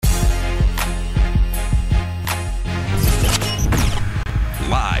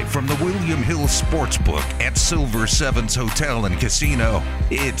William Hill Sportsbook at Silver Sevens Hotel and Casino.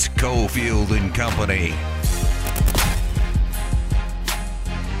 It's Cofield and Company.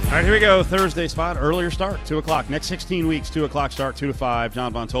 All right, here we go. Thursday spot, earlier start, 2 o'clock. Next 16 weeks, 2 o'clock start, 2 to 5.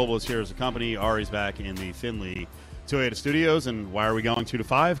 John Von Tobel is here as a company. Ari's back in the Findlay Toyota Studios. And why are we going 2 to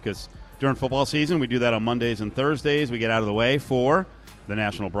 5? Because during football season, we do that on Mondays and Thursdays. We get out of the way for the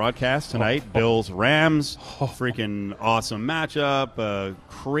national broadcast tonight. Bills-Rams, freaking awesome matchup.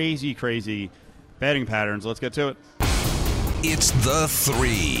 Crazy betting patterns. Let's get to it. It's the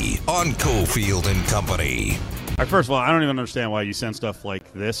 3 on Cofield and Company. All right, first of all, I don't even understand why you send stuff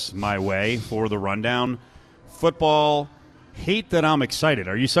like this my way for the rundown. Football, hate that I'm excited.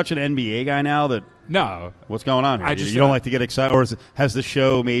 Are you such an NBA guy now that... No. What's going on here? You don't like to get excited? Or has the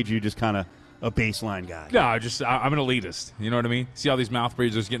show made you just kind of a baseline guy? No, I'm an elitist. You know what I mean? See all these mouth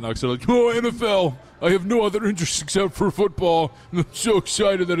breathers getting excited like, oh, NFL. I have no other interest except for football. I'm so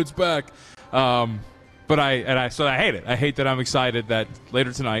excited that it's back. But I hate it. I hate that I'm excited that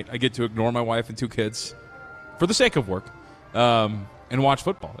later tonight I get to ignore my wife and 2 kids for the sake of work, and watch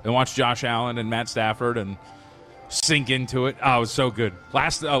football and watch Josh Allen and Matt Stafford and sink into it. Oh, it was so good.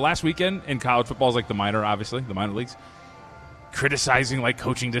 Last weekend in college football is like the minor leagues, criticizing like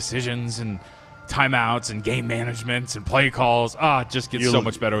coaching decisions and timeouts and game managements and play calls. It just gets so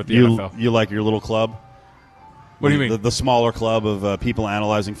much better with the NFL. You like your little club? What do you mean? The smaller club of people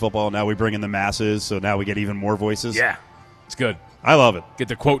analyzing football. Now we bring in the masses, so now we get even more voices. Yeah, it's good. I love it. Get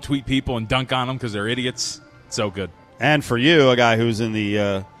to quote tweet people and dunk on them because they're idiots. So good. And for you, a guy who's in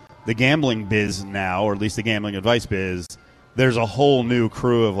the gambling biz now, or at least the gambling advice biz, there's a whole new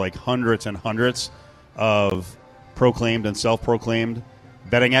crew of like hundreds and hundreds of proclaimed and self-proclaimed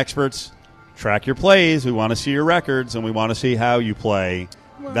betting experts. Track your plays. We want to see your records, and we want to see how you play.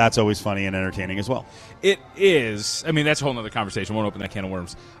 That's always funny and entertaining as well. It is. I mean, that's a whole other conversation. Won't open that can of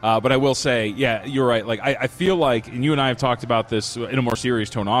worms. But I will say, yeah, you're right. Like I feel like, and you and I have talked about this in a more serious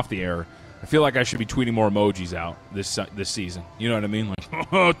tone off the air, I feel like I should be tweeting more emojis out this season. You know what I mean? Like,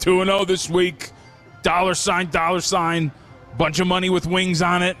 2-0 this week, $sign, bunch of money with wings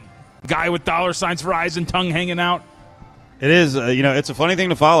on it, guy with $signs for eyes and tongue hanging out. It is, it's a funny thing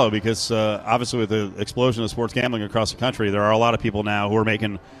to follow because obviously with the explosion of sports gambling across the country, there are a lot of people now who are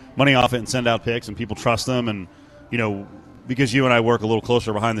making money off it and send out picks, and people trust them. And, because you and I work a little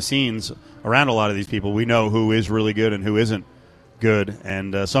closer behind the scenes around a lot of these people, we know who is really good and who isn't good.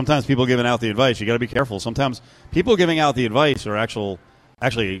 And sometimes people giving out the advice, you got to be careful. Sometimes people giving out the advice are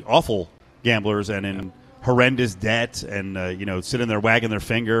actually awful gamblers and in horrendous debt and, sitting there wagging their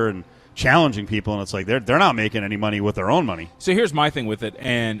finger and challenging people, and it's like they're not making any money with their own money. So here's my thing with it,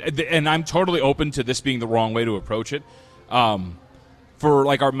 and I'm totally open to this being the wrong way to approach it. For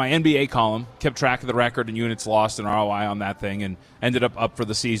like my NBA column, kept track of the record and units lost and ROI on that thing, and ended up for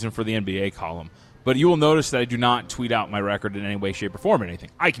the season for the NBA column. But you will notice that I do not tweet out my record in any way, shape, or form or anything.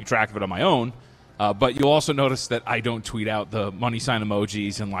 I keep track of it on my own. But you'll also notice that I don't tweet out the money sign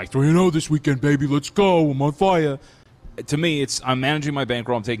emojis and like 3-0 this weekend, baby, let's go, I'm on fire. To me, I'm managing my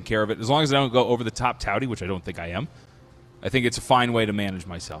bankroll, I'm taking care of it. As long as I don't go over the top touty, which I don't think I am, I think it's a fine way to manage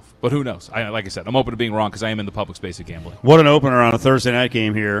myself. But who knows? Like I said, I'm open to being wrong because I am in the public space of gambling. What an opener on a Thursday night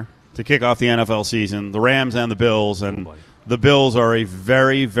game here to kick off the NFL season. The Rams and the Bills, and the Bills are a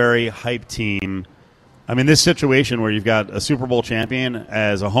very, very hyped team. I mean, this situation where you've got a Super Bowl champion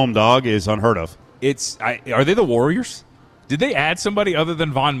as a home dog is unheard of. Are they the Warriors? Did they add somebody other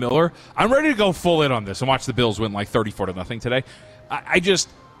than Von Miller? I'm ready to go full in on this and watch the Bills win like 34-0 today.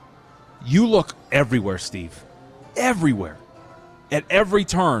 You look everywhere, Steve. Everywhere. At every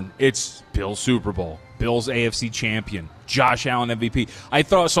turn, it's Bills Super Bowl, Bills AFC champion, Josh Allen MVP. I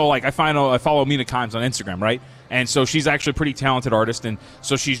follow Mina Kimes on Instagram, right? And so she's actually a pretty talented artist, and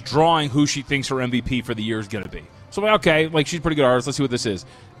so she's drawing who she thinks her MVP for the year is going to be. So I'm like, okay, like she's a pretty good artist. Let's see what this is.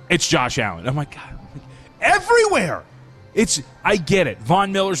 It's Josh Allen. I'm like, God, everywhere. I get it.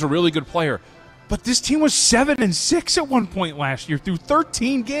 Von Miller's a really good player. But this team was 7-6 at one point last year through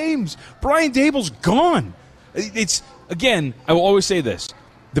 13 games. Brian Daboll's gone. Again, I will always say this.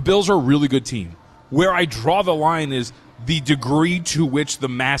 The Bills are a really good team. Where I draw the line is the degree to which the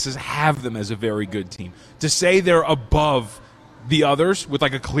masses have them as a very good team. To say they're above the others with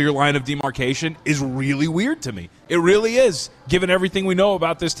like a clear line of demarcation is really weird to me. It really is, given everything we know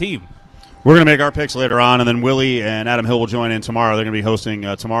about this team. We're going to make our picks later on, and then Willie and Adam Hill will join in tomorrow. They're going to be hosting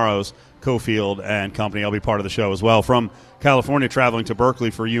tomorrow's Cofield and Company. I'll be part of the show as well. From California, traveling to Berkeley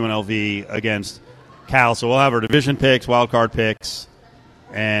for UNLV against Cal. So we'll have our division picks, wild card picks,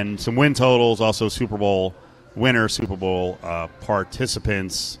 and some win totals, also Super Bowl winner, Super Bowl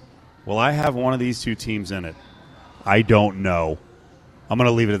participants. Will I have one of these two teams in it? I don't know. I'm going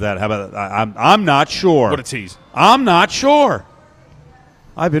to leave it at that. How about that? I'm not sure. What a tease. I'm not sure.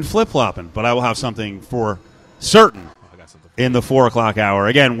 I've been flip-flopping, but I will have something for certain in the 4 o'clock hour.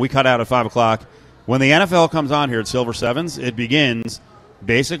 Again, we cut out at 5 o'clock. When the NFL comes on here at Silver Sevens, it begins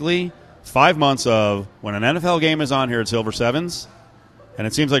basically 5 months of when an NFL game is on here at Silver Sevens, and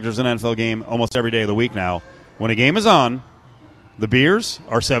it seems like there's an NFL game almost every day of the week now. When a game is on, the beers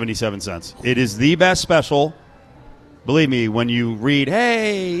are 77 cents. It is the best special. Believe me, when you read,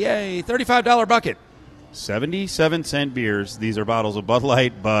 hey, $35 bucket, 77-cent beers. These are bottles of Bud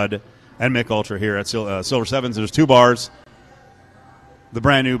Light, Bud, and Mick Ultra here at Silver Sevens. There's 2 bars, the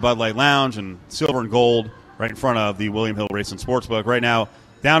brand-new Bud Light Lounge and Silver and Gold right in front of the William Hill Racing Sportsbook. Right now,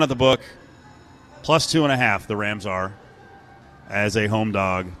 down at the book, plus 2.5 the Rams are as a home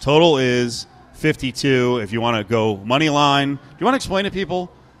dog. Total is 52 if you want to go money line. Do you want to explain to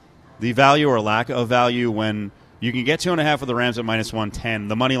people the value or lack of value when you can get 2.5 for the Rams at minus 110?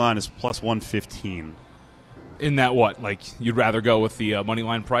 The money line is plus 115. In that what? Like you'd rather go with the money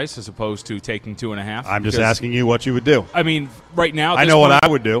line price as opposed to taking 2.5? I'm just asking you what you would do. I mean, right now, I know what I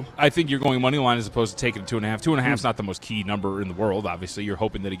would do. I think you're going money line as opposed to taking 2.5. 2.5 is not the most key number in the world. Obviously, you're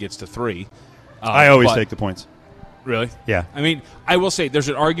hoping that it gets to 3. I always take the points. Really? Yeah. I mean, I will say there's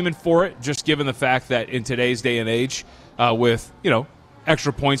an argument for it, just given the fact that in today's day and age, with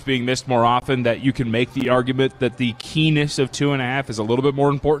extra points being missed more often, that you can make the argument that the keenness of 2.5 is a little bit more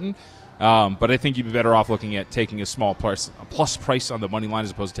important. But I think you'd be better off looking at taking a plus price on the money line as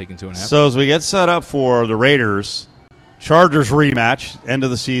opposed to taking 2.5. So as we get set up for the Raiders Chargers rematch, end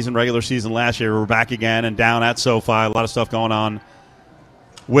of the season, regular season last year, we're back again and down at SoFi. A lot of stuff going on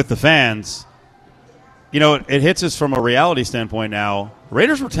with the fans. It hits us from a reality standpoint now.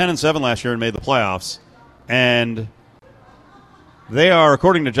 Raiders were 10-7 last year and made the playoffs, and they are,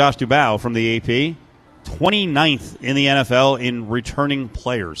 according to Josh Dubow from the AP, 29th in the NFL in returning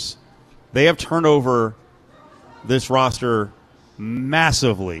players. They have turned over this roster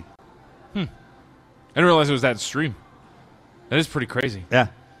massively. I didn't realize it was that extreme. That is pretty crazy. Yeah.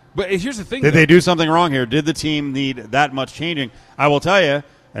 But here's the thing. Did they do something wrong here? Did the team need that much changing? I will tell you,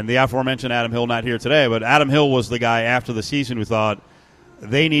 and the aforementioned Adam Hill not here today, but Adam Hill was the guy after the season who thought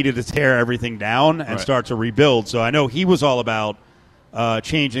they needed to tear everything down and start to rebuild. So I know he was all about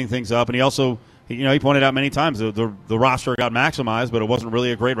changing things up, and he also he pointed out many times the roster got maximized, but it wasn't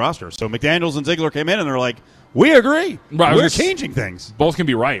really a great roster. So McDaniels and Ziegler came in, and they're like, we agree. Right, we're changing things. Both can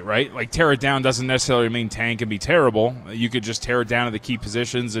be right? Like, tear it down doesn't necessarily mean tank and be terrible. You could just tear it down to the key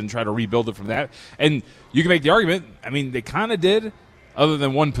positions and try to rebuild it from that. And you can make the argument, they kind of did, other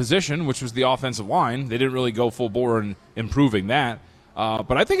than one position, which was the offensive line. They didn't really go full bore in improving that.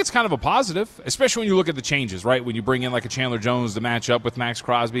 But I think it's kind of a positive, especially when you look at the changes, right? When you bring in like a Chandler Jones to match up with Max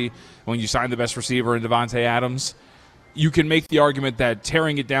Crosby, when you sign the best receiver in Devontae Adams, you can make the argument that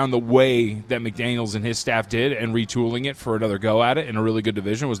tearing it down the way that McDaniels and his staff did and retooling it for another go at it in a really good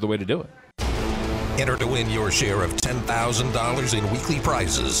division was the way to do it. Enter to win your share of $10,000 in weekly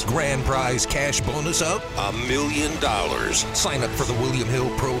prizes. Grand prize cash bonus of $1 million. Sign up for the William Hill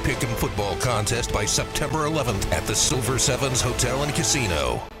Pro Pick'em Football Contest by September 11th at the Silver Sevens Hotel and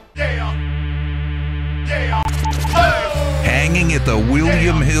Casino. Hanging at the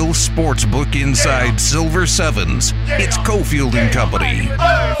William Hill Sportsbook inside Silver Sevens, it's Cofield and Company.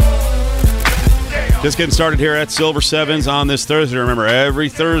 Just getting started here at Silver Sevens on this Thursday. Remember, every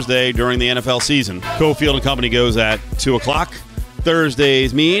Thursday during the NFL season, Cofield and Company goes at 2 o'clock.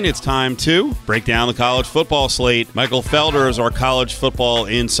 Thursdays mean it's time to break down the college football slate. Michael Felder is our college football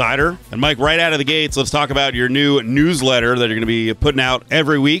insider. And Mike, right out of the gates, let's talk about your new newsletter that you're going to be putting out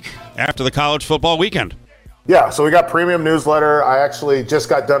every week after the college football weekend. Yeah, so we got premium newsletter. I actually just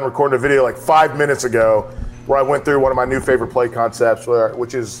got done recording a video like 5 minutes ago where I went through one of my new favorite play concepts,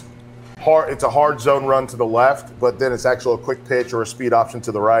 which is hard. It's a hard zone run to the left, but then it's actually a quick pitch or a speed option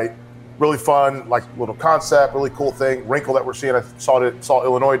to the right. Really fun, like little concept, really cool thing. Wrinkle that we're seeing. I saw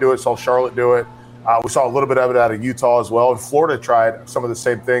Illinois do it, saw Charlotte do it. We saw a little bit of it out of Utah as well. And Florida tried some of the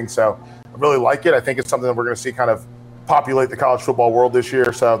same things. So I really like it. I think it's something that we're going to see kind of populate the college football world this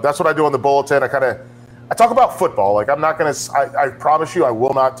year. So that's what I do on the bulletin. I talk about football. Like I promise you, I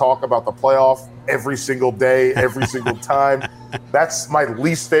will not talk about the playoff every single day, every single time. That's my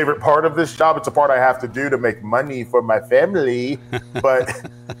least favorite part of this job. It's a part I have to do to make money for my family. But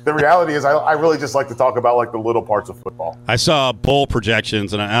the reality is I really just like to talk about like the little parts of football. I saw bowl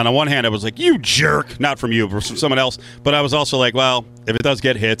projections, and on one hand I was like, you jerk, not from you, but from someone else. But I was also like, well, if it does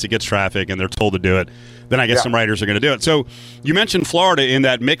get hits, it gets traffic, and they're told to do it, then I guess some writers are going to do it. So you mentioned Florida in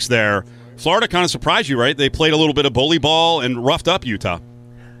that mix there. Florida kind of surprised you, right? They played a little bit of bully ball and roughed up Utah.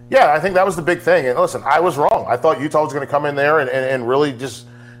 Yeah, I think that was the big thing. And listen, I was wrong. I thought Utah was going to come in there and really just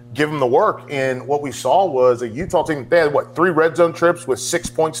give them the work. And what we saw was a Utah team, they had, 3 red zone trips with 6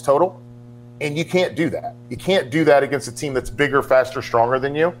 points total? And you can't do that. You can't do that against a team that's bigger, faster, stronger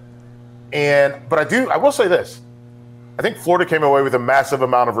than you. But I will say this. I think Florida came away with a massive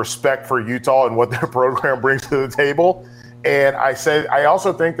amount of respect for Utah and what their program brings to the table. And I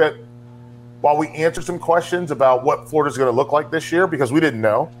also think that while we answered some questions about what Florida's going to look like this year, because we didn't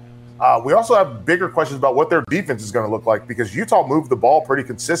know, we also have bigger questions about what their defense is going to look like, because Utah moved the ball pretty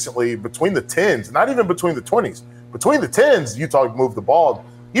consistently between the 10s, not even between the 20s. Between the 10s, Utah moved the ball,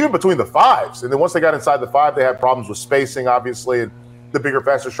 even between the 5s. And then once they got inside the 5, they had problems with spacing, obviously, and the bigger,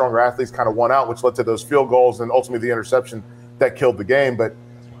 faster, stronger athletes kind of won out, which led to those field goals and ultimately the interception that killed the game. But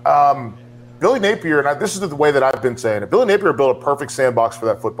Billy Napier, and this is the way that I've been saying it, Billy Napier built a perfect sandbox for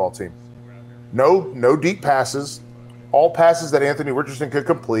that football team. No deep passes, all passes that Anthony Richardson could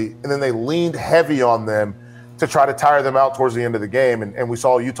complete, and then they leaned heavy on them to try to tire them out towards the end of the game. And we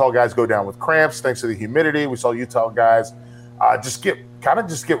saw Utah guys go down with cramps thanks to the humidity. We saw Utah guys just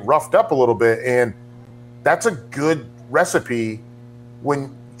get roughed up a little bit. And that's a good recipe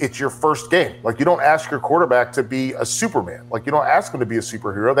when it's your first game. Like, you don't ask your quarterback to be a Superman. Like, you don't ask him to be a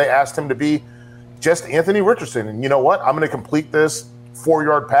superhero. They asked him to be just Anthony Richardson. And you know what? I'm going to complete this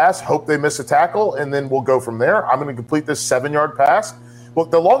 4-yard pass, hope they miss a tackle, and then we'll go from there. I'm going to complete this 7-yard pass. Well,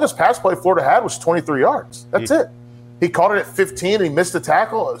 the longest pass play Florida had was 23 yards. That's it. He caught it at 15 and he missed a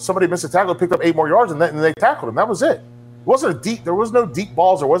tackle. Somebody missed a tackle, picked up 8 more yards, and they tackled him. That was it. There was no deep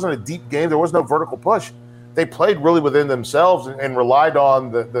balls. There wasn't a deep game. There was no vertical push. They played really within themselves and relied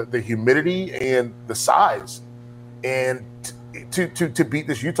on the humidity and the size and to beat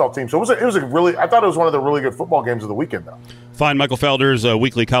this Utah team. So it was a really, I thought it was one of the really good football games of the weekend, though. Find Michael Felder's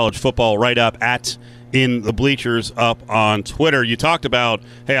weekly college football write-up at In the Bleachers up on Twitter. You talked about,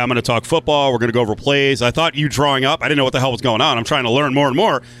 hey, I'm going to talk football. We're going to go over plays. I thought you drawing up. I didn't know what the hell was going on. I'm trying to learn more and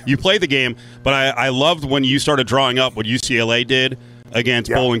more. You played the game, but I loved when you started drawing up what UCLA did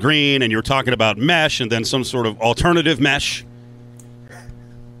against Bowling Green, and you were talking about mesh and then some sort of alternative mesh.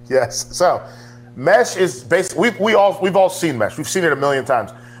 Yes. So mesh is basically, we've all seen mesh. We've seen it a million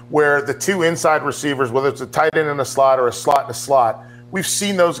times, where the 2 inside receivers, whether it's a tight end in a slot or a slot in a slot, we've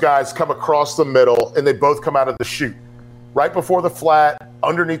seen those guys come across the middle and they both come out of the chute. Right before the flat,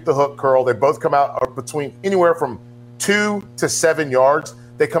 underneath the hook curl, they both come out between anywhere from 2 to 7 yards.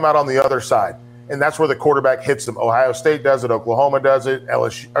 They come out on the other side. And that's where the quarterback hits them. Ohio State does it. Oklahoma does it.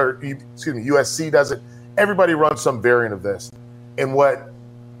 USC does it. Everybody runs some variant of this. And what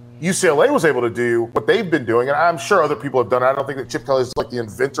UCLA was able to do, what they've been doing, and I'm sure other people have done it. I don't think that Chip Kelly is like the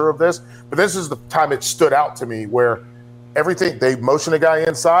inventor of this, but this is the time it stood out to me, where they motion a guy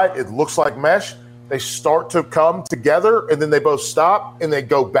inside. It looks like mesh. They start to come together, and then they both stop, and they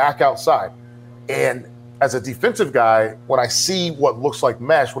go back outside. And as a defensive guy, when I see what looks like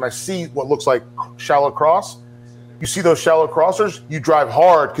mesh, when I see what looks like shallow cross, you see those shallow crossers, you drive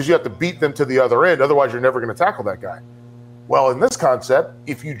hard because you have to beat them to the other end. Otherwise, you're never going to tackle that guy. Well, in this concept,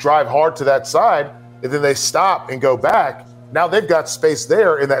 if you drive hard to that side and then they stop and go back, now they've got space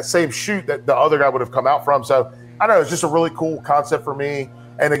there in that same chute that the other guy would have come out from. So I don't know, it's just a really cool concept for me.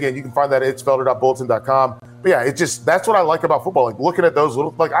 And again, you can find that at itsfelder.bulletin.com. But yeah, that's what I like about football. Like, looking at those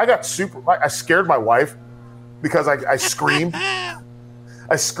little, I scared my wife because I screamed.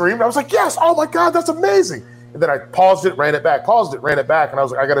 I screamed. I was like, yes, oh my God, that's amazing. And then I paused it, ran it back, and I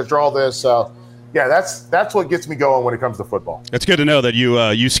was like, I got to draw this. So yeah, that's what gets me going when it comes to football. It's good to know that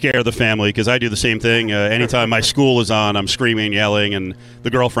you scare the family, because I do the same thing. Anytime my school is on, I'm screaming, yelling, and the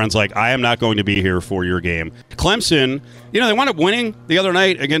girlfriend's like, I am not going to be here for your game. Clemson, they wound up winning the other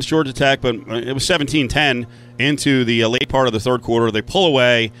night against Georgia Tech, but it was 17-10 into the late part of the third quarter. They pull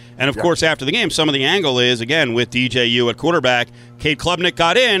away, and of course, after the game, some of the angle is, again, with DJU at quarterback, Cade Klubnik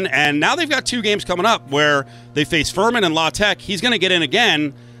got in, and now they've got 2 games coming up where they face Furman and La Tech. He's going to get in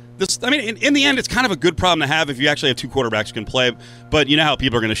again. In the end, it's kind of a good problem to have if you actually have 2 quarterbacks who can play. But you know how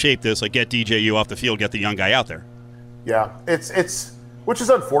people are going to shape this, like get DJU off the field, get the young guy out there. Yeah, it's which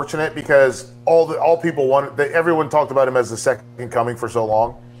is unfortunate, because all people wanted, everyone talked about him as the second coming for so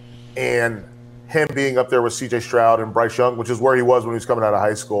long, and him being up there with C.J. Stroud and Bryce Young, which is where he was when he was coming out of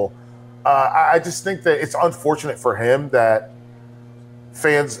high school. I just think that it's unfortunate for him that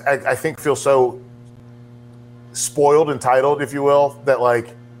fans, I think, feel so spoiled, entitled, if you will, that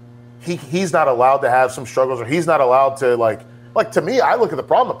like, he's not allowed to have some struggles, or he's not allowed to like to me, I look at the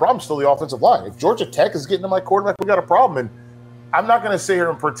problem. The problem's still the offensive line. If Georgia Tech is getting to my quarterback, we got a problem. And I'm not going to sit here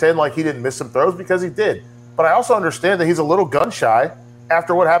and pretend like he didn't miss some throws, because he did. But I also understand that he's a little gun shy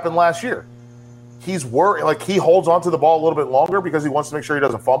after what happened last year. he's worried. Like, he holds on to the ball a little bit longer because he wants to make sure he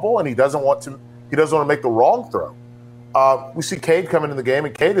doesn't fumble, and he doesn't want to make the wrong throw. We see Cade come into the game,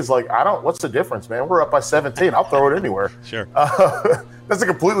 and Cade is like, what's the difference, man? We're up by 17. I'll throw it anywhere. Sure. That's a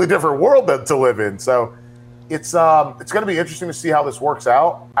completely different world to live in. So it's going to be interesting to see how this works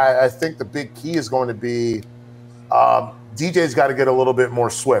out. I think the big key is going to be DJ's got to get a little bit more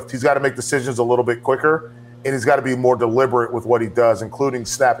swift. He's got to make decisions a little bit quicker, and he's got to be more deliberate with what he does, including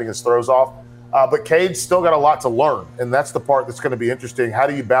snapping his throws off. But Cade's still got a lot to learn, and that's the part that's going to be interesting. How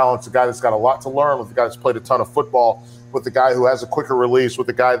do you balance a guy that's got a lot to learn with the guy that's played a ton of football, with the guy who has a quicker release, with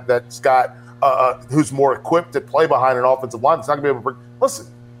the guy that's got who's more equipped to play behind an offensive line? It's not going to be able to listen.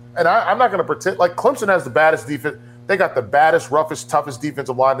 And I'm not going to pretend like Clemson has the baddest defense. They got the baddest, roughest, toughest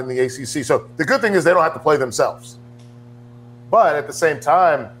defensive line in the ACC. So the good thing is they don't have to play themselves. But at the same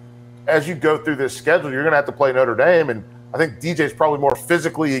time, as you go through this schedule, you're going to have to play Notre Dame, and I think DJ's probably more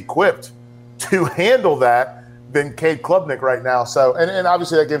physically equipped to handle that than Cade Klubnik right now. So, and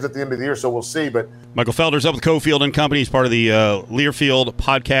obviously that game's at the end of the year, so we'll see. But Michael Felder's up with Cofield and Company. He's part of the Learfield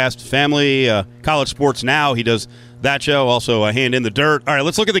podcast family, College Sports Now. He does that show, also a Hand in the Dirt. All right,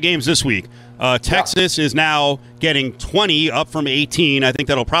 let's look at the games this week. Texas is now getting 20, up from 18. I think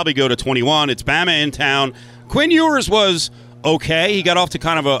that'll probably go to 21. It's Bama in town. Quinn Ewers was okay. He got off to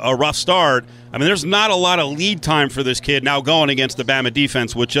kind of a rough start. I mean, there's not a lot of lead time for this kid now going against the Bama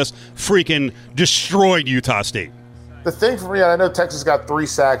defense, which just freaking destroyed Utah State. The thing for me, I know Texas got 3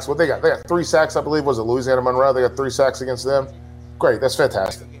 sacks. What they got? They got 3 sacks, I believe. Was it Louisiana Monroe? They got 3 sacks against them. Great. That's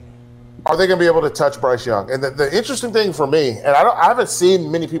fantastic. Are they going to be able to touch Bryce Young? And the interesting thing for me, and I haven't seen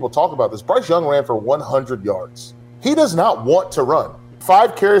many people talk about this, Bryce Young ran for 100 yards. He does not want to run.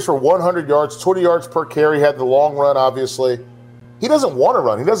 5 carries for 100 yards, 20 yards per carry, had the long run, obviously. He doesn't want to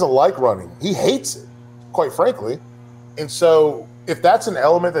run. He doesn't like running. He hates it, quite frankly. And so if that's an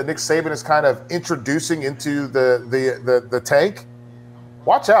element that Nick Saban is kind of introducing into the tank,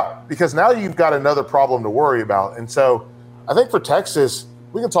 watch out, because now you've got another problem to worry about. And so I think for Texas,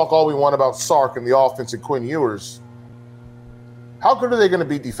 we can talk all we want about Sark and the offense and Quinn Ewers. How good are they going to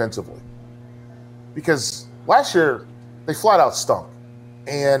be defensively? Because last year they flat out stunk.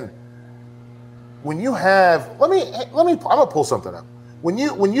 And when you have, let me, I'm gonna pull something up. When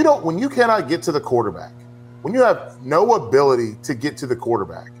you cannot get to the quarterback, when you have no ability to get to the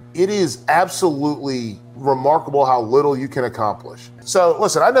quarterback, it is absolutely remarkable how little you can accomplish. So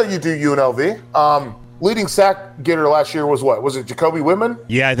listen, I know you do UNLV. Leading sack getter last year was what? Was it Jacoby Whitman?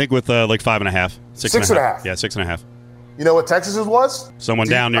 Yeah, I think with like 5.5, 6.5. Yeah, 6.5. You know what Texas's was? Someone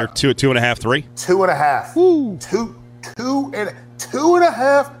down near 2.5, 3. 2.5. Woo.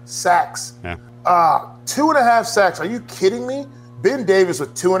 2.5 sacks. Yeah. 2.5 sacks. Are you kidding me? Ben Davis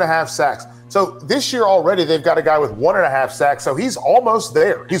with 2.5 sacks. So this year already they've got a guy with 1.5 sacks. So he's almost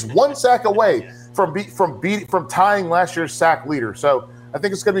there. He's 1 sack away from tying last year's sack leader. So I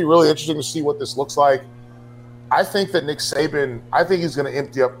think it's going to be really interesting to see what this looks like. I think that Nick Saban, he's going to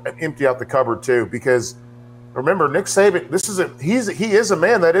empty out the cupboard too, because remember, Nick Saban, he is a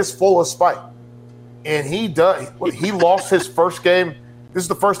man that is full of spite. And he lost his first game. This is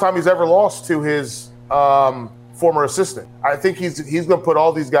the first time he's ever lost to his former assistant. I think he's going to put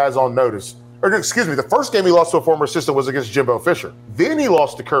all these guys on notice. Or excuse me, the first game he lost to a former assistant was against Jimbo Fisher. Then he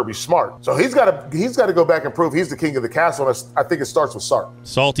lost to Kirby Smart. So he's got to go back and prove he's the king of the castle. And I think it starts with Sark.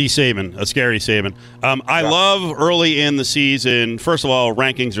 Salty Saban, a scary Saban. I love early in the season. First of all,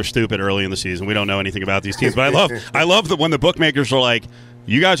 rankings are stupid early in the season. We don't know anything about these teams, but I love that when the bookmakers are like,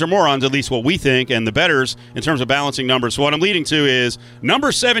 you guys are morons, at least what we think, and the bettors in terms of balancing numbers. So what I'm leading to is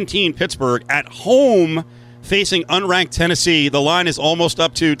number 17, Pittsburgh, at home facing unranked Tennessee. The line is almost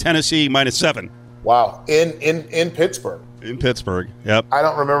up to Tennessee -7. Wow. In Pittsburgh. In Pittsburgh, yep. I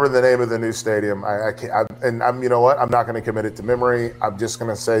don't remember the name of the new stadium. I can't, you know what? I'm not going to commit it to memory. I'm just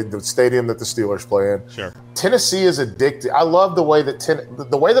going to say the stadium that the Steelers play in. Sure. Tennessee is addicted. I love the way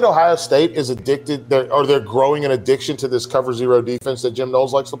that Ohio State is addicted, they're growing an addiction to this cover zero defense that Jim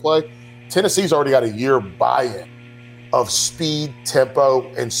Knowles likes to play. Tennessee's already got a year buy-in of speed, tempo,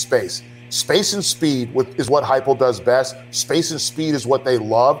 and space. Space and speed is what Heupel does best. Space and speed is what they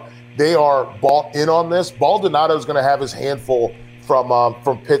love. They are bought in on this. Baldonado is going to have his handful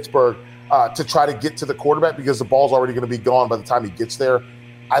from Pittsburgh to try to get to the quarterback because the ball's already going to be gone by the time he gets there.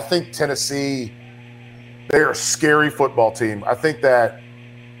 I think Tennessee, they're a scary football team. I think they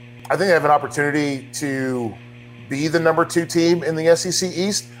have an opportunity to be the number 2 team in the SEC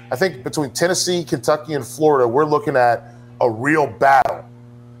East. I think between Tennessee, Kentucky, and Florida, we're looking at a real battle.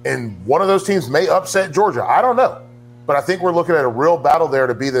 And one of those teams may upset Georgia. I don't know. But I think we're looking at a real battle there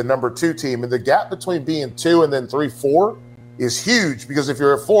to be the number 2 team. And the gap between being 2 and then 3, 4 is huge, because if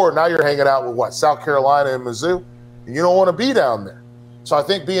you're at 4, now you're hanging out with South Carolina and Mizzou, and you don't want to be down there. So I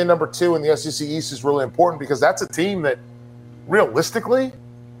think being number 2 in the SEC East is really important, because that's a team that, realistically,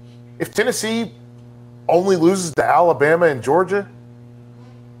 if Tennessee only loses to Alabama and Georgia,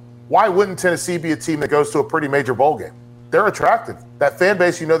 why wouldn't Tennessee be a team that goes to a pretty major bowl game? They're attractive. That fan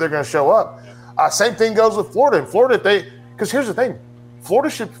base, they're going to show up. Same thing goes with Florida. In Florida, because here's the thing, Florida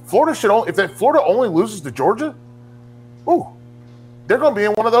should only, if Florida only loses to Georgia, they're going to be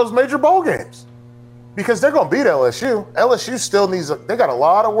in one of those major bowl games, because they're going to beat LSU. LSU still they got a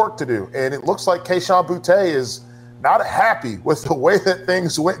lot of work to do, and it looks like Kayshon Boutte is not happy with the way that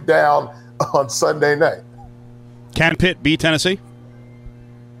things went down on Sunday night. Can Pitt beat Tennessee?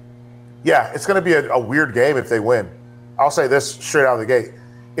 Yeah, it's going to be a weird game if they win. I'll say this straight out of the gate.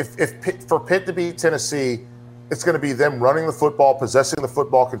 For Pitt to beat Tennessee, it's going to be them running the football, possessing the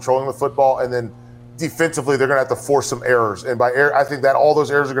football, controlling the football, and then defensively they're going to have to force some errors. And by error, I think that all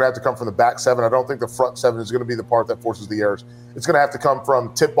those errors are going to have to come from the back 7. I don't think the front 7 is going to be the part that forces the errors. It's going to have to come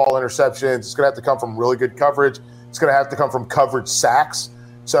from tip ball interceptions. It's going to have to come from really good coverage. It's going to have to come from coverage sacks.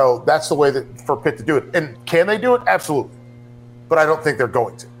 So that's the way that for Pitt to do it. And can they do it? Absolutely. But I don't think they're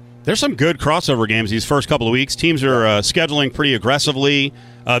going to. There's some good crossover games these first couple of weeks. Teams are scheduling pretty aggressively.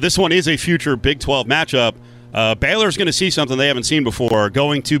 This one is a future Big 12 matchup. Baylor's going to see something they haven't seen before,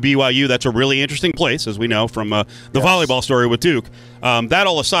 going to BYU. That's a really interesting place, as we know from the volleyball story with Duke. That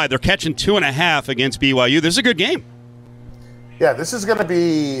all aside, they're catching 2.5 against BYU. This is a good game. Yeah, this is going to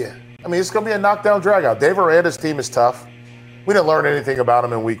be – it's going to be a knockdown dragout. Dave Aranda's team is tough. We didn't learn anything about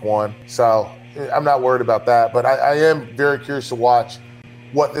him in week 1, so I'm not worried about that. But I am very curious to watch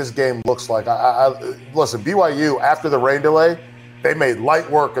what this game looks like. Listen, BYU, after the rain delay, they made light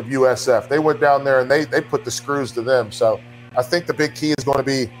work of USF. They went down there and they put the screws to them. So I think the big key is going to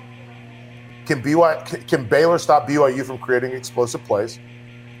be, can Baylor stop BYU from creating explosive plays?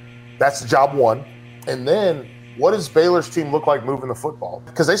 That's job 1. And then what does Baylor's team look like moving the football?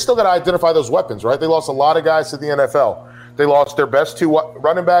 Because they still got to identify those weapons, right? They lost a lot of guys to the NFL. They lost their best 2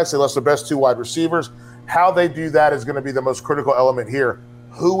 running backs. They lost their best 2 wide receivers. How they do that is going to be the most critical element here.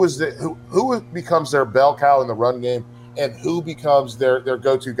 Who becomes their bell cow in the run game, and who becomes their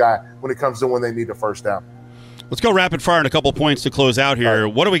go-to guy when it comes to when they need a first down? Let's go rapid fire and a couple points to close out here.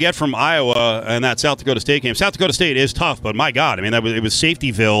 What do we get from Iowa and that South Dakota State game? South Dakota State is tough, but my God, it was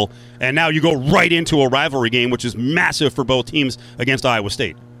Safetyville, and now you go right into a rivalry game, which is massive for both teams against Iowa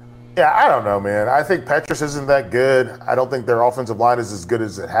State. Yeah, I don't know, man. I think Petrus isn't that good. I don't think their offensive line is as good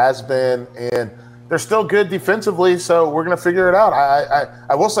as it has been, and they're still good defensively, so we're going to figure it out.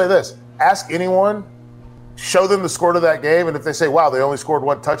 I will say this. Ask anyone, show them the score to that game, and if they say, wow, they only scored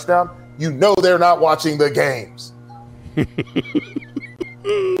 1 touchdown, they're not watching the games.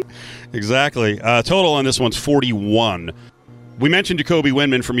 Exactly. Total on this one's 41. We mentioned Jacoby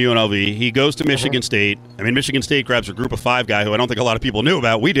Windman from UNLV. He goes to Michigan State. Michigan State grabs a group of 5 guy who I don't think a lot of people knew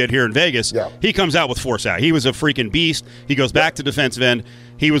about. We did here in Vegas. Yeah. He comes out with 4 sacks. He was a freaking beast. He goes back to defensive end.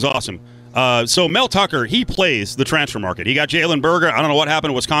 He was awesome. So Mel Tucker, he plays the transfer market. He got Jalen Berger. I don't know what happened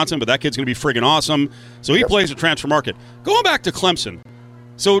to Wisconsin, but that kid's going to be friggin' awesome. So he plays the transfer market. Going back to Clemson.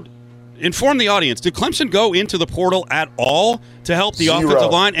 So inform the audience. Did Clemson go into the portal at all to help the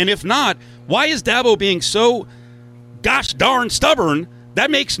offensive line? And if not, why is Dabo being so gosh darn stubborn?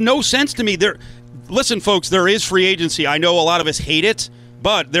 That makes no sense to me. Listen, folks, there is free agency. I know a lot of us hate it,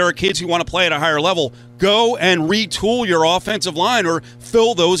 but there are kids who want to play at a higher level. Go and retool your offensive line or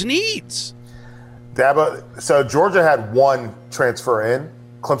fill those needs. So Georgia had 1 transfer in.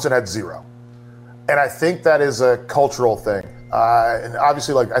 Clemson had 0. And I think that is a cultural thing. And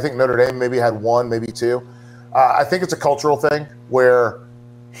obviously, I think Notre Dame maybe had 1, maybe 2. I think it's a cultural thing where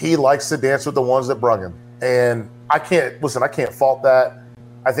he likes to dance with the ones that brung him. And I can't fault that.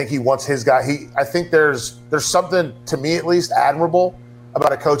 I think he wants his guy. I think there's something, to me at least, admirable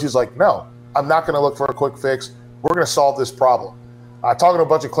about a coach who's like, no, I'm not going to look for a quick fix. We're going to solve this problem. Talking to a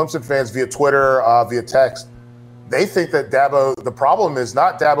bunch of Clemson fans via Twitter, via text, they think that the problem is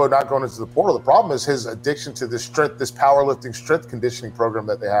not Dabo not going into the portal. The problem is his addiction to this powerlifting strength conditioning program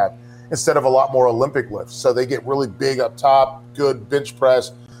that they have instead of a lot more Olympic lifts. So they get really big up top, good bench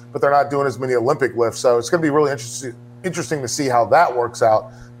press, but they're not doing as many Olympic lifts. So it's going to be really interesting to see how that works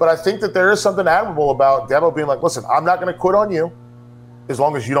out. But I think that there is something admirable about Dabo being like, listen, I'm not going to quit on you as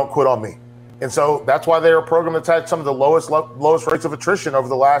long as you don't quit on me. And so that's why they're a program that's had some of the lowest rates of attrition over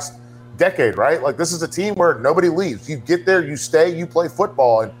the last decade, right? This is a team where nobody leaves. You get there, you stay, you play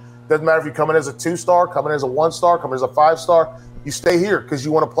football. And it doesn't matter if you come in as a 2-star, come in as a 1-star, come in as a 5-star, you stay here because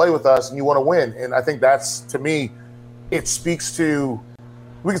you want to play with us and you want to win. And I think that's, to me, it speaks to,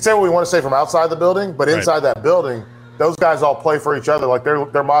 we can say what we want to say from outside the building, but inside that building, those guys all play for each other. Like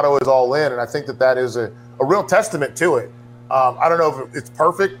their motto is all in, and I think that is a real testament to it. I don't know if it's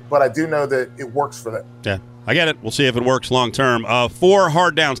perfect, but I do know that it works for them. Yeah, I get it. We'll see if it works long term. 4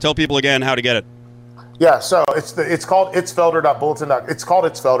 hard downs. Tell people again how to get it. Yeah, so it's called itsfelder.bulletin.com. It's called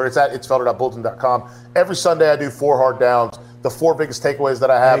Itsfelder. It's at itsfelder.bulletin.com. Every Sunday I do 4 hard downs. The 4 biggest takeaways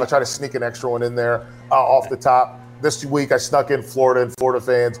that I have, I try to sneak an extra one in there off the top. This week I snuck in Florida and Florida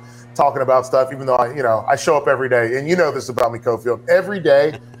fans talking about stuff, even though I show up every day. And you know this about me, Cofield. Every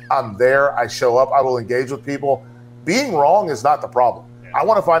day I'm there. I show up. I will engage with people. Being wrong is not the problem. I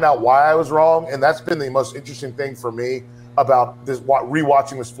want to find out why I was wrong, and that's been the most interesting thing for me about this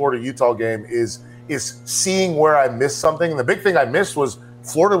rewatching this Florida-Utah game is seeing where I missed something. And the big thing I missed was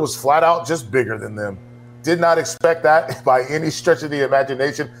Florida was flat out just bigger than them. Did not expect that by any stretch of the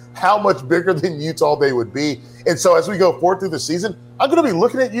imagination, how much bigger than Utah they would be. And so as we go forward through the season, I'm going to be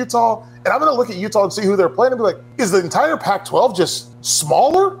looking at Utah, and I'm going to look at Utah and see who they're playing and be like, is the entire Pac-12 just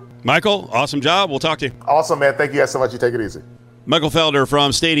smaller? Michael, awesome job. We'll talk to you. Awesome, man. Thank you guys so much. You take it easy. Michael Felder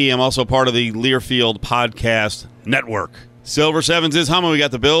from Stadium, also part of the Learfield Podcast Network. Silver Sevens is humming. We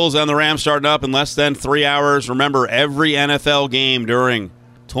got the Bills and the Rams starting up in less than 3 hours. Remember, every NFL game during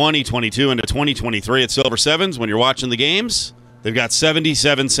 2022 into 2023 at Silver Sevens, when you're watching the games, they've got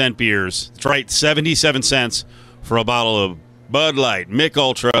 77-cent beers. That's right, 77 cents for a bottle of Bud Light, Mick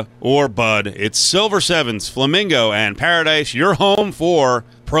Ultra, or Bud. It's Silver Sevens, Flamingo, and Paradise, your home for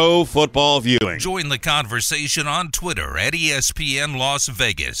pro football viewing. Join the conversation on Twitter at ESPN Las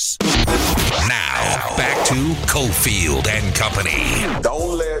Vegas. Now, back to Cofield and Company.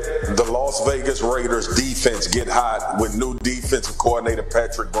 Don't let the Las Vegas Raiders defense get hot with new defensive coordinator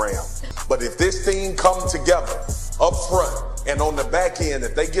Patrick Graham. But if this team comes together up front and on the back end,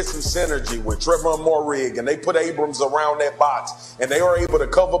 if they get some synergy with Trevor Moehrig and they put Abrams around that box and they are able to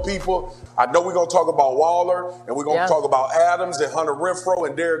cover people, I know we're going to talk about Waller and we're going to talk about Adams and Hunter Renfrow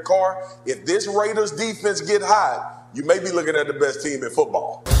and Derek Carr. If this Raiders defense get hot, you may be looking at the best team in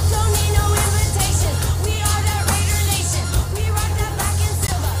football.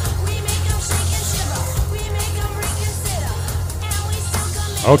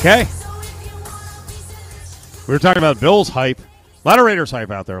 Okay. We were talking about Bills hype. A lot of Raiders hype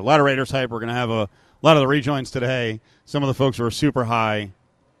out there. A lot of Raiders hype. We're going to have a lot of the rejoins today. Some of the folks who are super high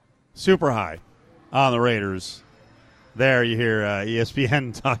on the Raiders. There you hear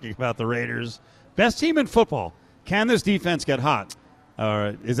ESPN talking about the Raiders. Best team in football. Can this defense get hot?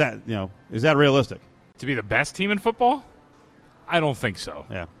 Is that realistic? To be the best team in football? I don't think so.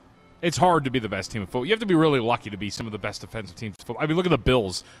 Yeah. It's hard to be the best team in football. You have to be really lucky to be some of the best defensive teams in football. I mean, look at the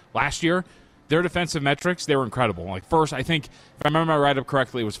Bills. Last year, their defensive metrics, they were incredible. Like first, I think, if I remember my write-up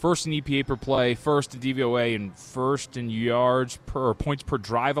correctly, it was first in EPA per play, first in DVOA, and first in yards per or points per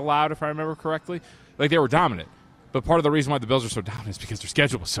drive allowed, if I remember correctly. Like, they were dominant. But part of the reason why the Bills are so dominant is because their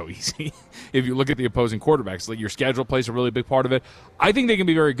schedule was so easy. If you look at the opposing quarterbacks, like your schedule plays a really big part of it. I think they can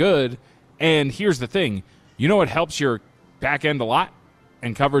be very good. And here's the thing. You know what helps your back end a lot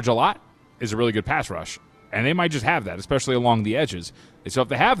and coverage a lot? Is a really good pass rush. And they might just have that, especially along the edges. And so if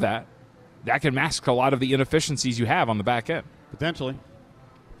they have that, that can mask a lot of the inefficiencies you have on the back end. Potentially.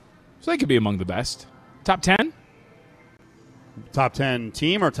 So they could be among the best. Top 10? Top 10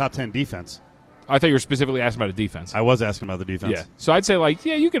 team or top 10 defense? I thought you were specifically asking about a defense. I was asking about the defense. Yeah. So I'd say,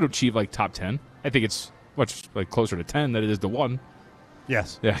 you could achieve, top 10. I think it's much, closer to 10 than it is to 1.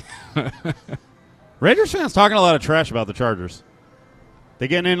 Yes. Yeah. Raiders fans talking a lot of trash about the Chargers. They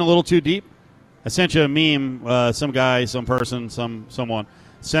getting in a little too deep. I sent you a meme. Some guy, some person, someone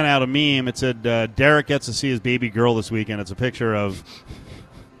sent out a meme. It said, Derek gets to see his baby girl this weekend. It's a picture of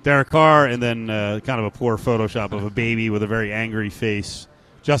Derek Carr and then kind of a poor Photoshop of a baby with a very angry face.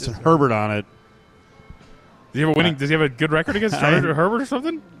 Justin Herbert on it. Does he have a good record against Herbert or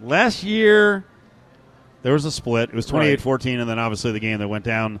something? Last year, there was a split. It was 28-14, and then obviously the game that went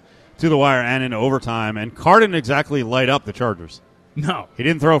down to the wire and into overtime. And Carr didn't exactly light up the Chargers. No. He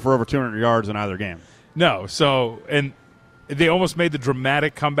didn't throw for over 200 yards in either game. No. So, and they almost made the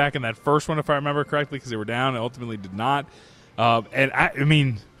dramatic comeback in that first one, if I remember correctly, because they were down and ultimately did not.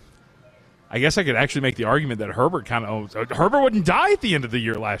 And I guess I could actually make the argument that Herbert Herbert wouldn't die at the end of the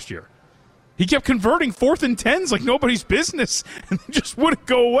year last year. He kept converting 4th and 10s like nobody's business, and they just wouldn't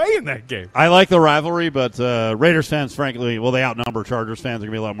go away in that game. I like the rivalry, but Raiders fans, frankly, they outnumber Chargers fans. They're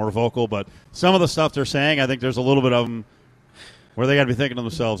going to be a lot more vocal. But some of the stuff they're saying, I think there's a little bit of them where they got to be thinking to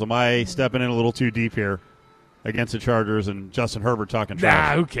themselves, am I stepping in a little too deep here against the Chargers and Justin Herbert talking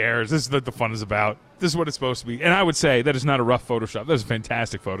trash? Who cares? This is what the fun is about. This is what it's supposed to be. And I would say that is not a rough Photoshop. That is a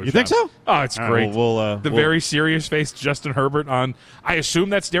fantastic Photoshop. You think so? Oh, it's great. We'll very serious-faced Justin Herbert on, I assume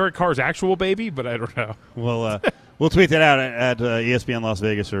that's Derek Carr's actual baby, but I don't know. We'll We'll tweet that out at ESPN Las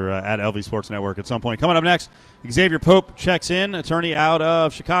Vegas or at LV Sports Network at some point. Coming up next, Xavier Pope checks in, attorney out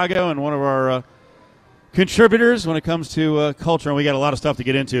of Chicago and one of our contributors when it comes to culture. And we got a lot of stuff to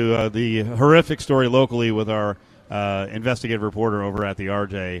get into. The horrific story locally with our investigative reporter over at the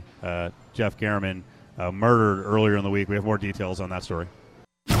RJ, Jeff Garriman, murdered earlier in the week. We have more details on that story.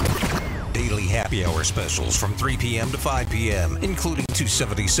 Daily happy hour specials from 3 p.m. to 5 p.m., including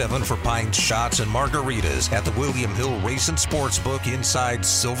 $2.77 for pints, shots, and margaritas at the William Hill Race and Sportsbook inside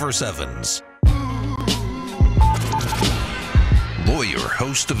Silver Sevens. Lawyer,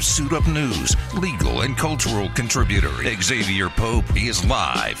 host of Suit Up News, legal and cultural contributor Xavier Pope is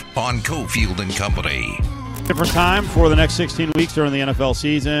live on Cofield and Company. Different time for the next 16 weeks during the NFL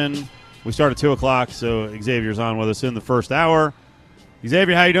season. We start at 2 o'clock, so Xavier's on with us in the first hour.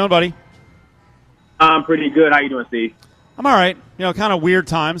 Xavier, how you doing, buddy? I'm pretty good. How you doing, Steve? I'm all right. You know, kind of weird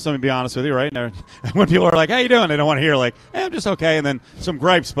times, let me be honest with you, right? When people are like, how you doing? They don't want to hear, like, hey, I'm just okay, and then some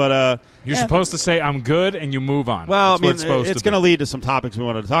gripes, but you're supposed to say, I'm good, and you move on. Well, that's it's going to lead to some topics we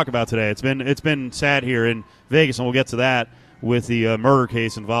wanted to talk about today. It's been sad here in Vegas, and we'll get to that with the murder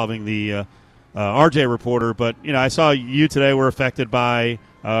case involving the RJ reporter. But, you know, I saw you today were affected by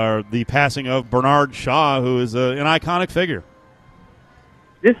the passing of Bernard Shaw, who is an iconic figure.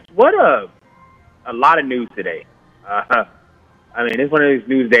 What a lot of news today. I mean, it's one of those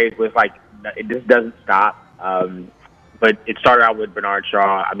news days where it's like it just doesn't stop. But it started out with Bernard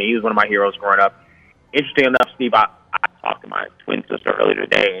Shaw. I mean, he was one of my heroes growing up. Interesting enough, Steve, I talked to my twin sister earlier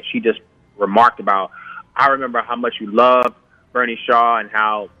today, and she just remarked about, I remember how much you loved Bernie Shaw and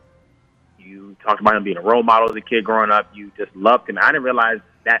how you talked about him being a role model as a kid growing up. You just loved him. I didn't realize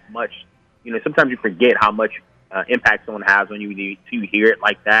that much. You know, sometimes you forget how much impact someone has when you hear it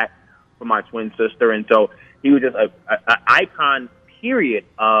like that from my twin sister. And so he was just an icon, period,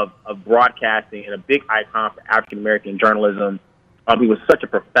 of broadcasting and a big icon for African-American journalism. He was such a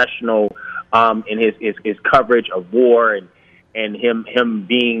professional in his coverage of war and him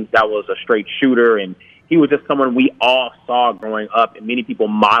being that was a straight shooter. And he was just someone we all saw growing up, and many people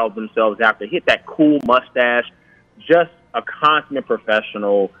modeled themselves after. He had that cool mustache, just a consummate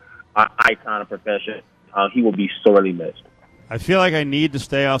professional, icon of profession. He will be sorely missed. I feel like I need to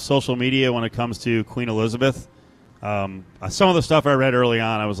stay off social media when it comes to Queen Elizabeth. Some of the stuff I read early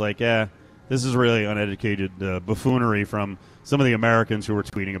on, I was like, yeah, this is really uneducated buffoonery from some of the Americans who were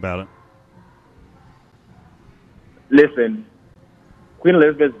tweeting about it. Listen, Queen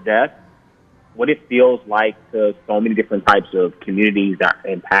Elizabeth's death, what it feels like to so many different types of communities that are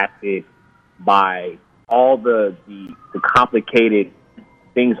impacted by all the complicated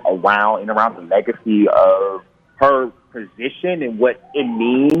things around the legacy of her position and what it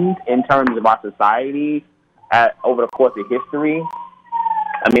means in terms of our society over the course of history.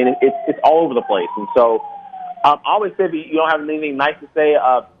 I mean, it's all over the place. And so I always say, if you don't have anything nice to say,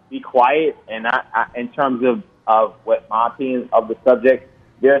 be quiet. And I in terms of what my opinion of the subject,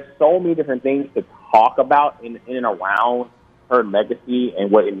 there's so many different things to talk about in and around her legacy and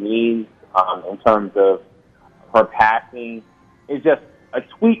what it means in terms of her passing. It's just, a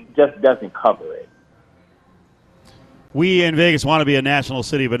tweet just doesn't cover it. We in Vegas want to be a national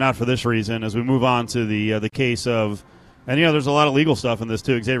city, but not for this reason. As we move on to the case of, and you know, there's a lot of legal stuff in this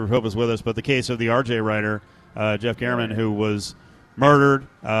too. Xavier Pope is with us, but the case of the RJ writer, Jeff Garriman, who was murdered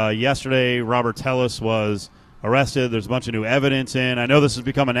yesterday. Robert Tellis was arrested. There's a bunch of new evidence in. I know this has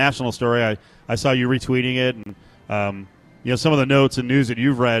become a national story. I saw you retweeting it, and you know, some of the notes and news that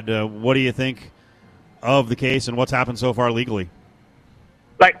you've read. What do you think of the case and what's happened so far legally?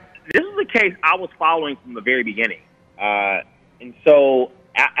 Like, this is a case I was following from the very beginning. And so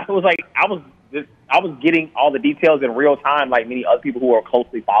I was getting all the details in real time, like many other people who are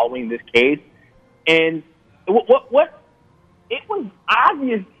closely following this case. And what it was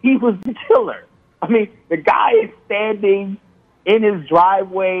obvious he was the killer. I mean, the guy is standing in his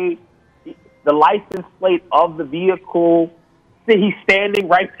driveway, the license plate of the vehicle. He's standing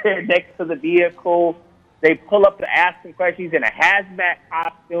right there next to the vehicle. They pull up to ask him questions. He's in a hazmat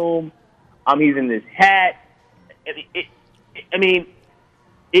costume. He's in this hat. He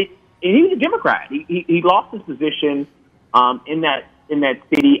was a Democrat. He lost his position in that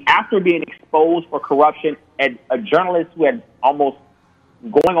city after being exposed for corruption. And a journalist who had almost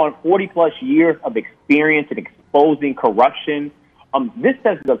going on 40-plus years of experience in exposing corruption. This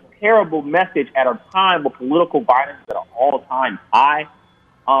sends a terrible message at a time where political violence is at an all-time high,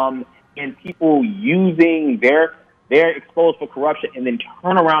 and people using their exposed for corruption and then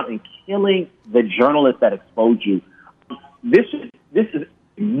turn around and killing the journalist that exposed you. This should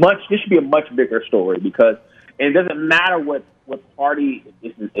be a much bigger story, because it doesn't matter what party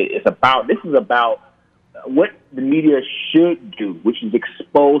it's about. This is about what the media should do, which is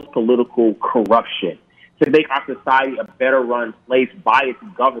expose political corruption to make our society a better run place by its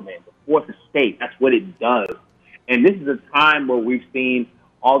government, the fourth estate. That's what it does. And this is a time where we've seen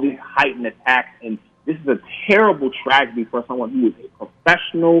all these heightened attacks, and this is a terrible tragedy for someone who is a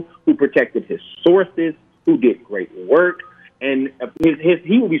professional, who protected his sources, who did great work, and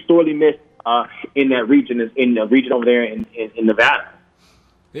he will be sorely missed in that region, in the region over there in Nevada.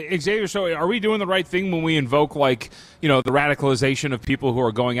 Xavier, so are we doing the right thing when we invoke, like, the radicalization of people who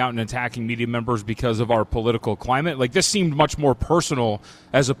are going out and attacking media members because of our political climate? Like, this seemed much more personal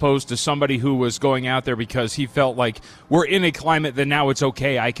as opposed to somebody who was going out there because he felt like we're in a climate that now it's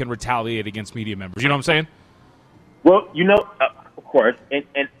okay, I can retaliate against media members. You know what I'm saying? Well, of course, and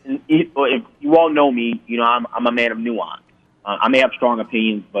if you all know me, I'm a man of nuance. I may have strong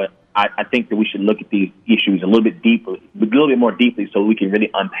opinions, but I think that we should look at these issues a little bit more deeply so we can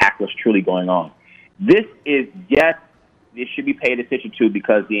really unpack what's truly going on. This should be paid attention to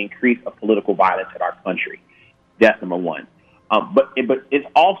because the increase of political violence in our country. That's number one. But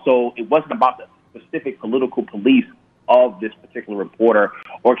it wasn't about the specific political beliefs of this particular reporter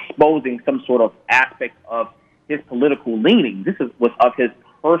or exposing some sort of aspect of his political leaning. This was of his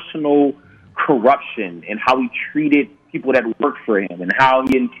personal corruption and how he treated people that worked for him and how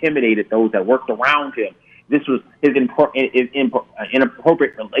he intimidated those that worked around him. This was his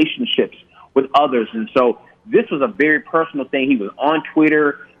inappropriate relationships with others. And so this was a very personal thing. He was on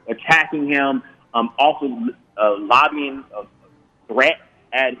Twitter attacking him, also lobbying a threat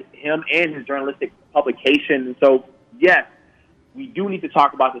at him and his journalistic publication. And so, yes, we do need to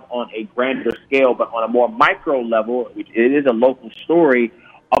talk about this on a grander scale, but on a more micro level, which it is a local story,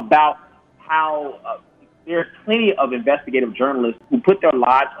 about how there's plenty of investigative journalists who put their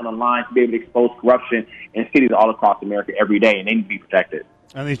lives on the line to be able to expose corruption in cities all across America every day, and they need to be protected.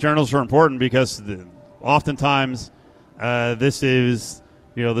 And these journalists are important because oftentimes this is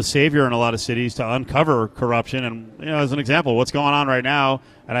the savior in a lot of cities to uncover corruption. And as an example, what's going on right now,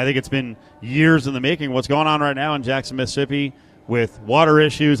 and I think it's been years in the making, what's going on right now in Jackson, Mississippi with water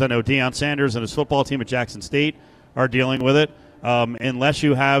issues. I know Deion Sanders and his football team at Jackson State are dealing with it. Unless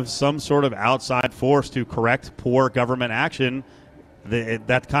you have some sort of outside force to correct poor government action,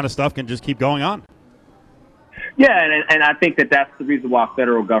 that kind of stuff can just keep going on. Yeah, and I think that's the reason why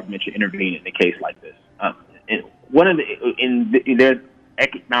federal government should intervene in a case like this. There's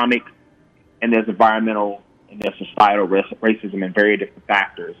economic and there's environmental and there's societal racism and very different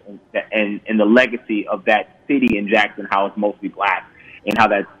factors, and the legacy of that city in Jackson, how it's mostly black, and how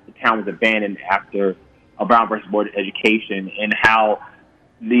that the town was abandoned after a Brown versus Board of Education, and how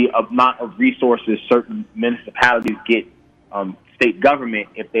the amount of resources certain municipalities get state government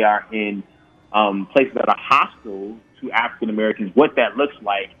if they are in places that are hostile to African Americans, what that looks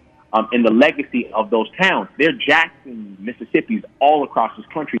like, and the legacy of those towns. They're Jackson, Mississippi's all across this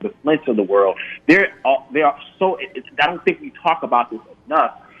country, the Flints of the world. They are so. I don't think we talk about this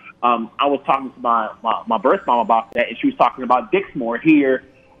enough. I was talking to my birth mom about that, and she was talking about Dixmoor here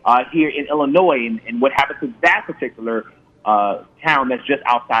in Illinois, and what happened to that particular town that's just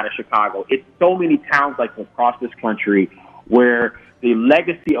outside of Chicago. It's so many towns like across this country where the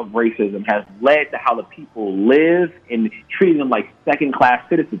legacy of racism has led to how the people live and treating them like second-class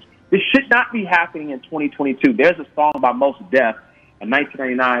citizens. This should not be happening in 2022. There's a song by Mos Def, a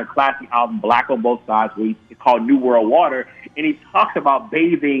 1999 classic album, Black on Both Sides, where it's called New World Water, and he talks about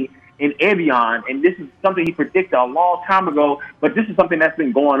bathing in Evian, and this is something he predicted a long time ago, but this is something that's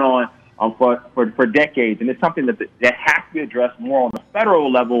been going on for decades, and it's something that has to be addressed more on the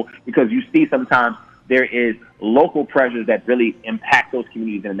federal level, because you see sometimes there is local pressures that really impact those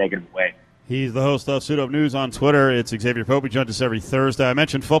communities in a negative way. He's the host of Suit Up News on Twitter. It's Xavier Pope. He joins us every Thursday. I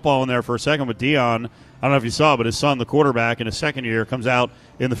mentioned football in there for a second with Deion. I don't know if you saw, but his son, the quarterback, in his second year, comes out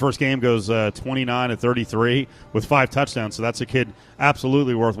in the first game, goes 29-33 with 5 touchdowns. So that's a kid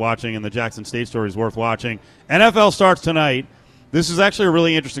absolutely worth watching, and the Jackson State story is worth watching. NFL starts tonight. This is actually a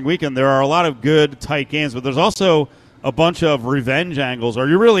really interesting weekend. There are a lot of good, tight games, but there's also a bunch of revenge angles. Are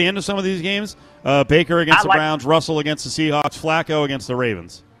you really into some of these games? Baker against the Browns, Russell against the Seahawks, Flacco against the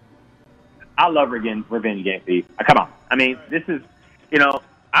Ravens. I love revenge games, Steve. Come on. I mean, this is,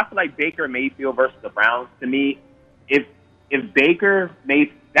 I feel like Baker Mayfield versus the Browns, to me, if Baker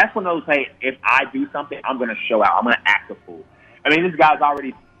Mayfield, that's one of those, hey, if I do something, I'm going to show out. I'm going to act a fool. I mean, this guy's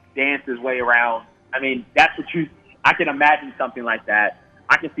already danced his way around. I mean, that's what I can imagine something like that.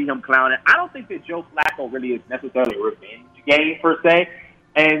 I can see him clowning. I don't think that Joe Flacco really is necessarily a revenge game, per se.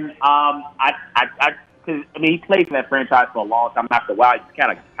 And he played for that franchise for a long time. After a while, you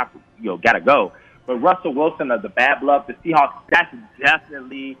kind of have to, gotta go. But Russell Wilson of the bad blood, the Seahawks, that's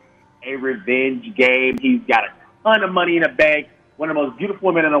definitely a revenge game. He's got a ton of money in the bank, one of the most beautiful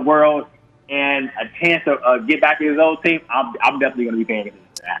women in the world, and a chance to get back to his old team. I'm definitely going to be paying attention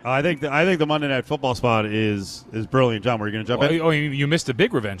to that. I think the Monday Night Football spot is brilliant. John, were you going to jump in? Oh, you missed a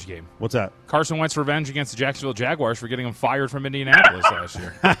big revenge game. What's that? Carson Wentz revenge against the Jacksonville Jaguars for getting him fired from Indianapolis last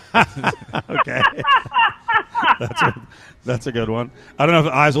year. Okay. That's a good one. I don't know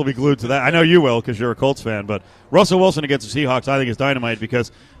if eyes will be glued to that. I know you will because you're a Colts fan, but Russell Wilson against the Seahawks I think is dynamite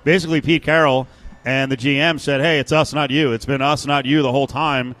because basically Pete Carroll and the GM said, hey, it's us, not you. It's been us, not you the whole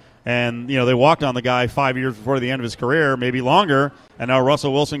time. And, they walked on the guy 5 years before the end of his career, maybe longer, and now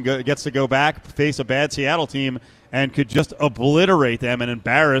Russell Wilson gets to go back, face a bad Seattle team, and could just obliterate them and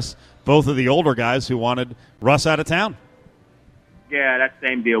embarrass both of the older guys who wanted Russ out of town. Yeah, that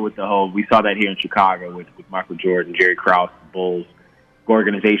same deal with we saw that here in Chicago with Michael Jordan, Jerry Krause, the Bulls.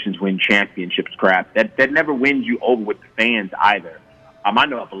 Organizations win championships crap. That never wins you over with the fans either. I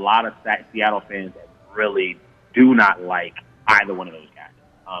know of a lot of Seattle fans that really do not like either one of those guys.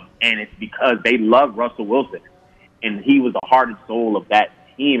 And it's because they love Russell Wilson. And he was the heart and soul of that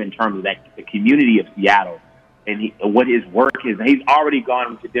team in terms of the community of Seattle. And what his work is. And he's already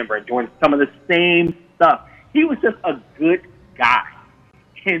gone to Denver and doing some of the same stuff. He was just a good guy.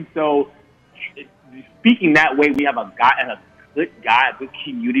 And so, speaking that way, we have a good guy, a good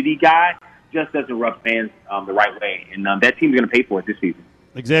community guy, just doesn't rub fans the right way. And that team's going to pay for it this season.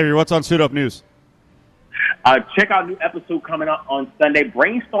 Xavier, what's on Suit Up News? Check out a new episode coming up on Sunday.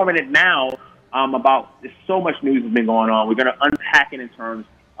 Brainstorming it now about there's so much news has been going on. We're going to unpack it in terms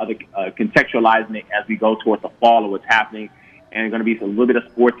of contextualizing it as we go towards the fall of what's happening. And there's going to be a little bit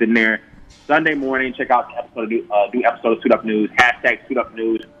of sports in there. Sunday morning, check out the new episode of Suit Up News, hashtag Suit Up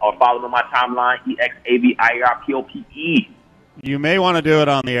News, or follow me on my timeline, EXAVIERPOPE. You may want to do it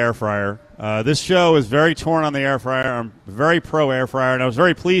on the air fryer. This show is very torn on the air fryer. I'm very pro air fryer, and I was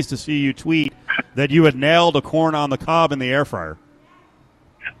very pleased to see you tweet that you had nailed a corn on the cob in the air fryer.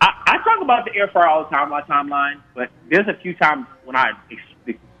 I talk about the air fryer all the time on my timeline, but there's a few times when I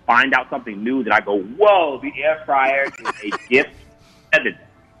find out something new that I go, whoa, the air fryer is a gift.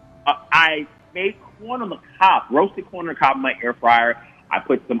 I made corn on the cob, roasted corn on the cob in my air fryer. I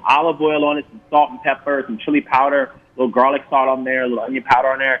put some olive oil on it, some salt and pepper, some chili powder, a little garlic salt on there, a little onion powder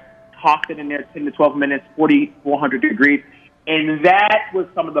on there. Tossed it in there 10 to 12 minutes, 400 degrees. And that was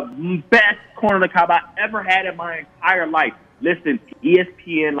some of the best corn on the cob I ever had in my entire life. Listen,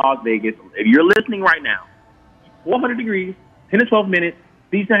 ESPN Las Vegas, if you're listening right now, 400 degrees, 10 to 12 minutes,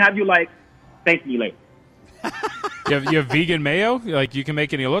 these can have you thank me later. You have vegan mayo? You can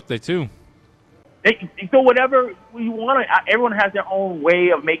make any look they too. So whatever you want to, everyone has their own way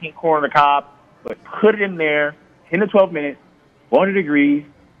of making corn on the cob, but put it in there, 10 to 12 minutes, 400 degrees.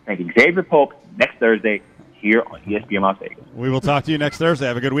 Thank Xavier Pope next Thursday here on ESPN Las Vegas. We will talk to you next Thursday.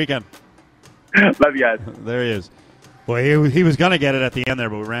 Have a good weekend. Love you guys. There he is. Boy, he was going to get it at the end there,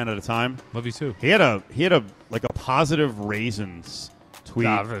 but we ran out of time. Love you too. He had a positive raisins tweet.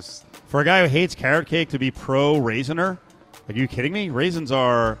 For a guy who hates carrot cake to be pro raisiner? Are you kidding me? Raisins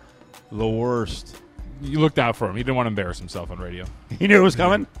are the worst. You looked out for him. He didn't want to embarrass himself on radio. He knew it was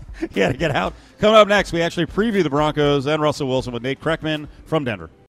coming. He had to get out. Coming up next, we actually preview the Broncos and Russell Wilson with Nate Kreckman from Denver.